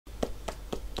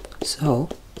So,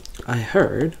 I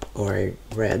heard or I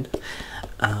read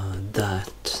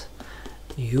that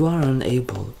you are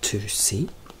unable to see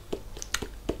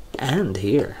and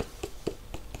hear.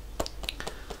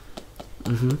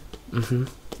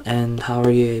 And how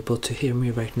are you able to hear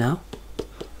me right now?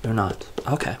 You're not.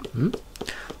 Okay.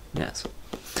 Yes.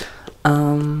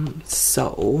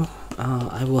 So,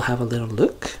 I will have a little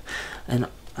look, and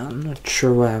I'm not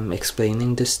sure why I'm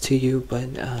explaining this to you,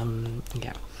 but,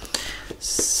 yeah.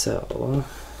 So,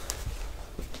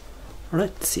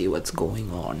 let's see what's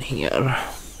going on here.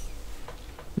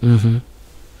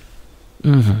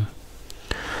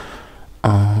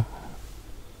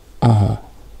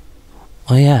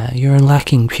 Oh yeah, you're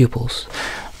lacking pupils,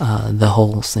 the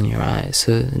holes in your eyes,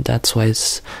 so that's why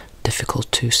it's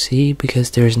difficult to see,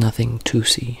 because there's nothing to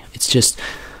see. It's just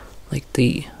like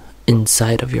the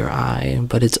inside of your eye,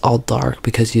 but it's all dark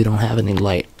because you don't have any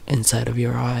light inside of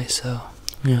your eye, so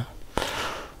yeah,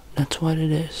 that's what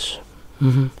it is.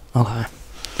 Okay.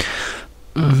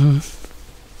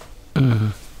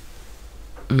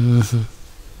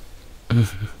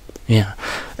 Yeah,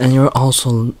 and you're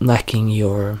also lacking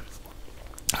your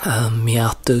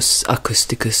meatus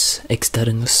acousticus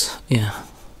externus. Yeah.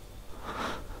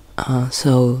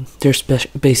 So there's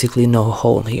basically no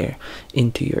hole here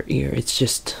into your ear. It's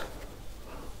just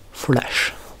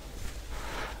flesh.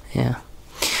 Yeah.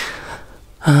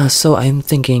 So I'm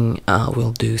thinking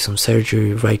we'll do some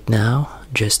surgery right now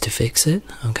just to fix it.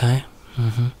 Okay.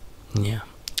 Yeah.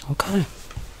 Okay.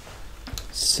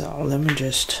 So let me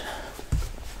just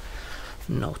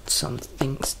note some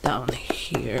things down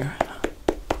here.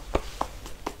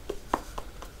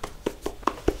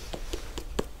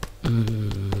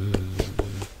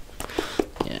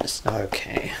 Yes,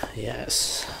 okay,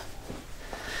 yes.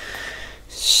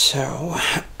 So,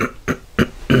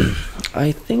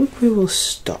 I think we will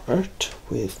start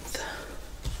with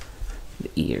the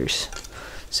ears,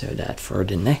 so that for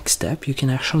the next step you can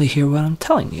actually hear what I'm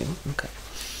telling you. Okay.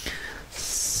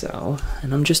 So,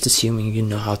 and I'm just assuming you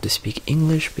know how to speak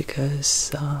English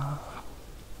because,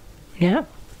 yeah.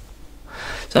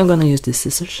 So I'm gonna use the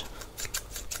scissors.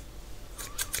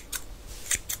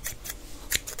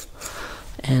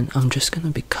 And I'm just gonna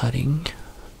be cutting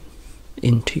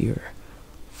into your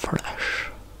flesh.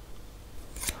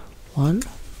 1,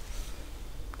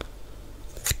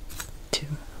 2,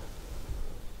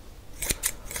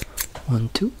 1,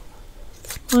 2,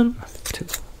 1, 2,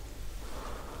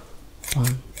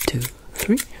 1, 2,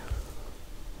 3,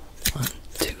 1,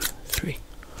 2, 3,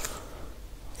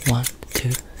 1,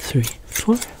 2, 3,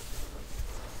 4,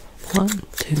 1,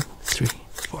 2, 3,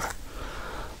 4,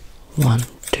 1,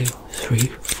 2, 3,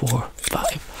 4,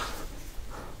 5,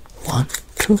 1,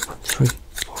 2, 3,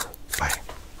 4, 5,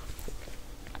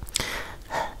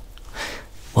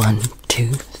 1,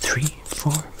 2, 3,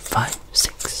 4, 5,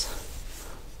 6,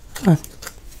 1,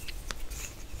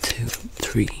 2,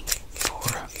 3, 4,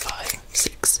 5,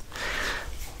 6,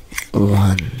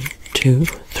 1, 2,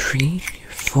 3,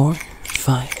 4,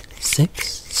 5, 6,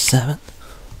 7,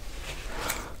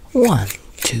 1,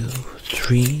 2,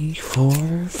 3,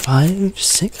 4, 5,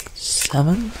 6,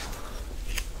 7,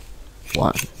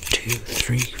 1, 2,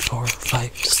 3, 4,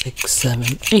 5, 6,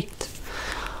 7, 8,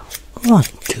 1,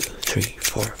 2, 3,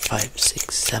 4, 5,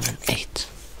 6, 7, 8,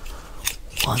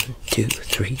 1, 2,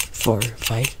 3, 4,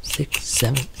 5, 6,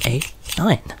 7, 8,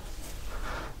 9,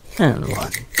 and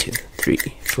 1, 2, 3,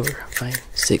 4, 5,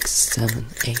 6, 7,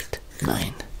 8,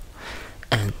 9,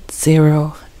 and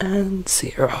 0, and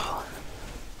 0.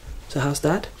 So how's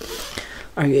that?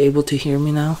 Are you able to hear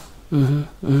me now?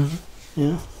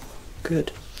 Yeah,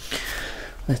 good.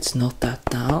 Let's note that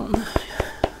down.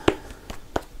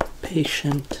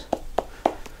 Patient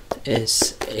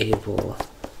is able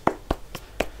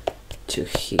to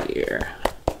hear.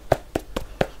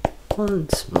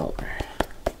 Once more.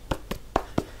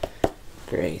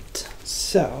 Great.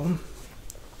 So,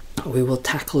 we will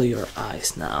tackle your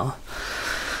eyes now.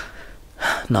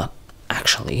 Not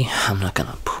actually, I'm not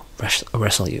gonna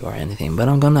wrestle you or anything, but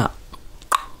I'm gonna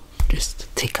just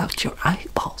take out your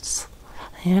eyeballs.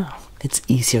 Yeah, it's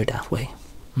easier that way.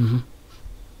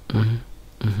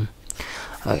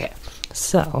 Okay,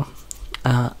 so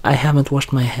I haven't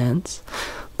washed my hands,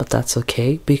 but that's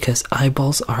okay because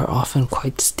eyeballs are often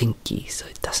quite stinky, so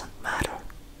it doesn't matter.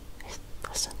 It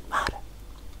doesn't matter.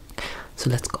 So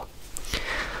let's go.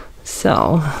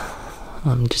 So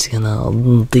I'm just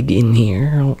gonna dig in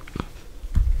here.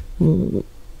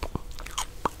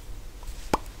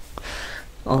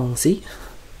 See,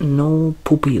 no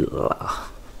pupilla.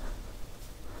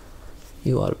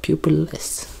 You are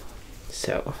pupilless.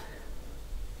 So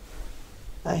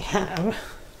I have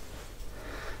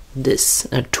this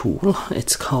tool.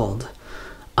 It's called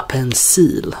a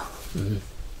pencil.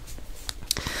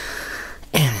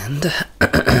 And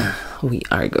we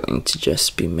are going to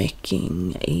just be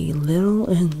making a little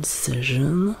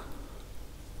incision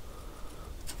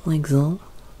like so,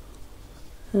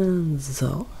 and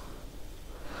so,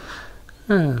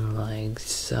 and like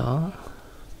so,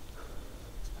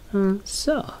 and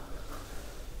so.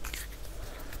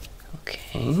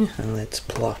 Okay, and let's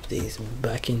plop these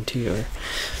back into your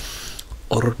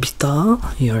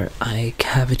orbita, your eye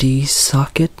cavity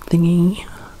socket thingy.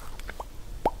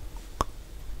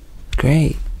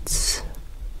 Great.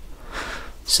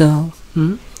 So,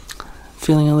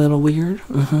 feeling a little weird?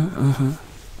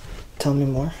 Tell me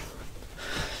more.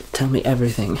 Tell me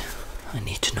everything. I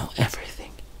need to know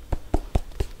everything.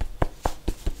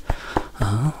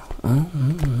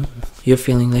 You're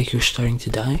feeling like you're starting to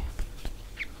die?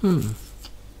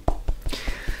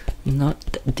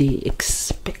 Not the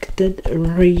expected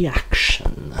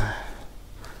reaction.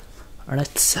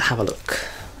 Let's have a look.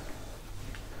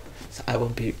 So I will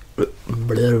be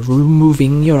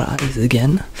removing your eyes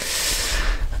again.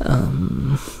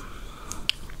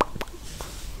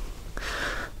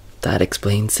 That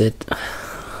explains it.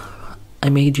 I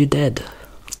made you dead.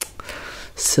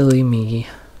 Silly me.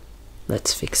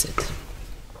 Let's fix it.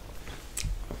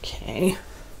 Okay.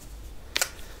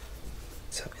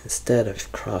 So instead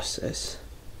of crosses,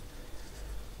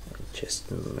 I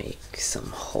just make some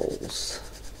holes.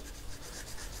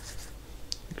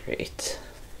 Great.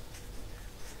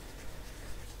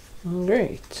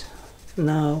 Great.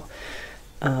 Now,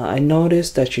 I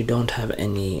noticed that you don't have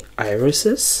any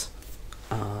irises.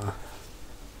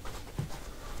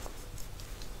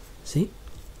 See?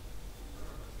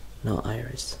 No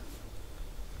iris.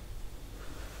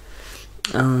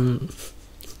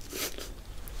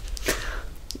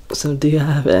 So do you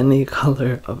have any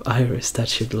color of iris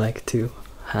that you'd like to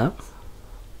have?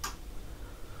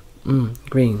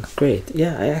 Green. Great.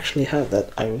 Yeah, I actually have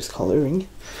that iris coloring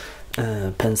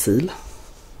pencil.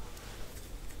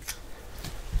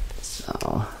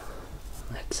 So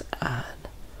let's add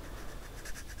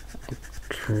a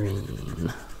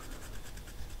green.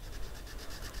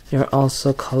 You're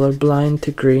also colorblind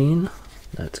to green?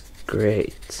 That's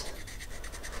great.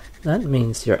 That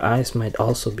means your eyes might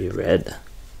also be red.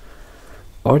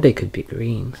 Or they could be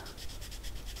green.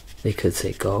 They could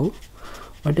say go,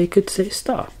 or they could say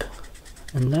stop.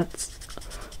 And that's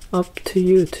up to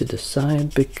you to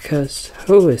decide, because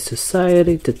who is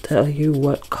society to tell you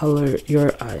what color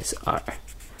your eyes are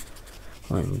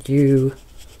when you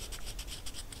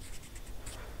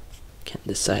can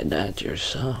decide that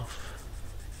yourself?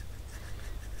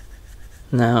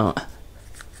 Now,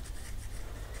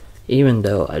 even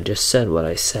though I just said what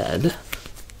I said,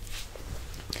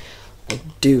 I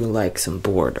do like some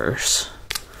borders,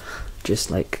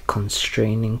 just like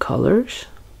constraining colors,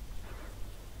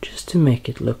 just to make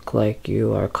it look like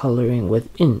you are coloring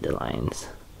within the lines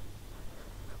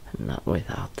and not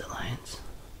without the lines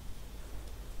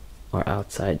or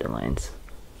outside the lines.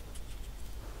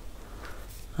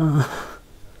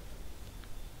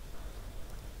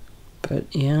 But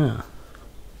yeah,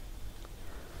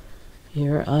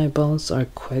 your eyeballs are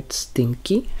quite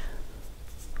stinky,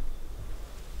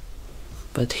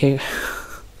 but here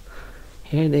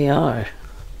they are.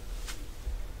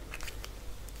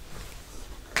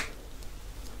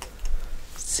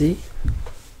 See?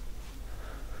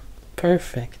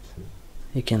 Perfect.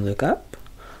 You can look up,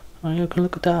 or you can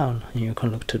look down, and you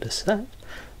can look to the side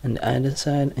and either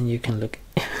side, and you can look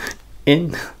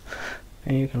in,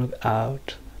 and you can look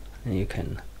out, and you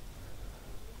can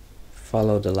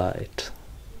follow the light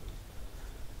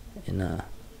in a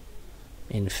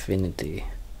infinity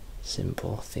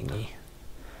simple thingy,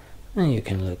 and you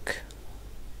can look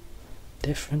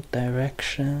different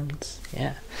directions.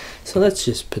 Yeah, so let's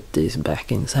just put this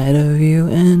back inside of you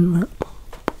and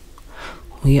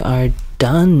we are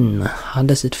done. How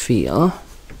does it feel?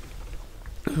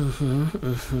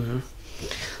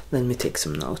 Let me take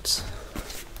some notes.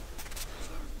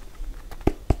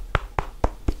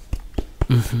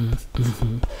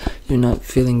 You're not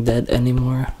feeling dead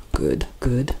anymore. Good,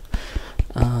 good.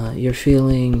 You're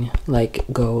feeling like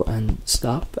go and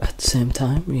stop at the same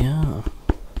time. Yeah.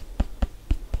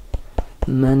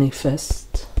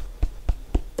 Manifest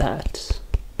that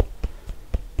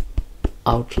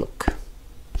outlook.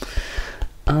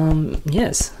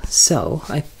 Yes, so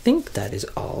I think that is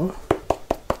all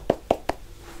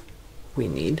we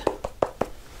need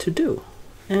to do.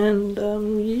 And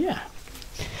yeah.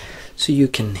 So you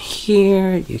can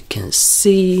hear, you can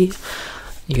see,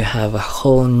 you have a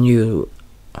whole new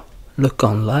look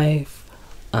on life,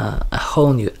 a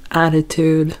whole new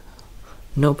attitude.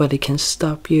 Nobody can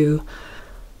stop you.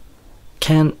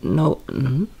 Can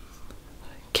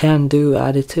do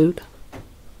attitude.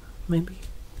 Maybe.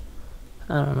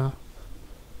 I don't know.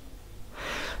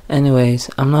 Anyways,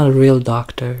 I'm not a real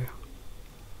doctor,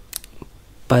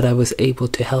 but I was able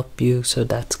to help you, so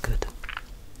that's good.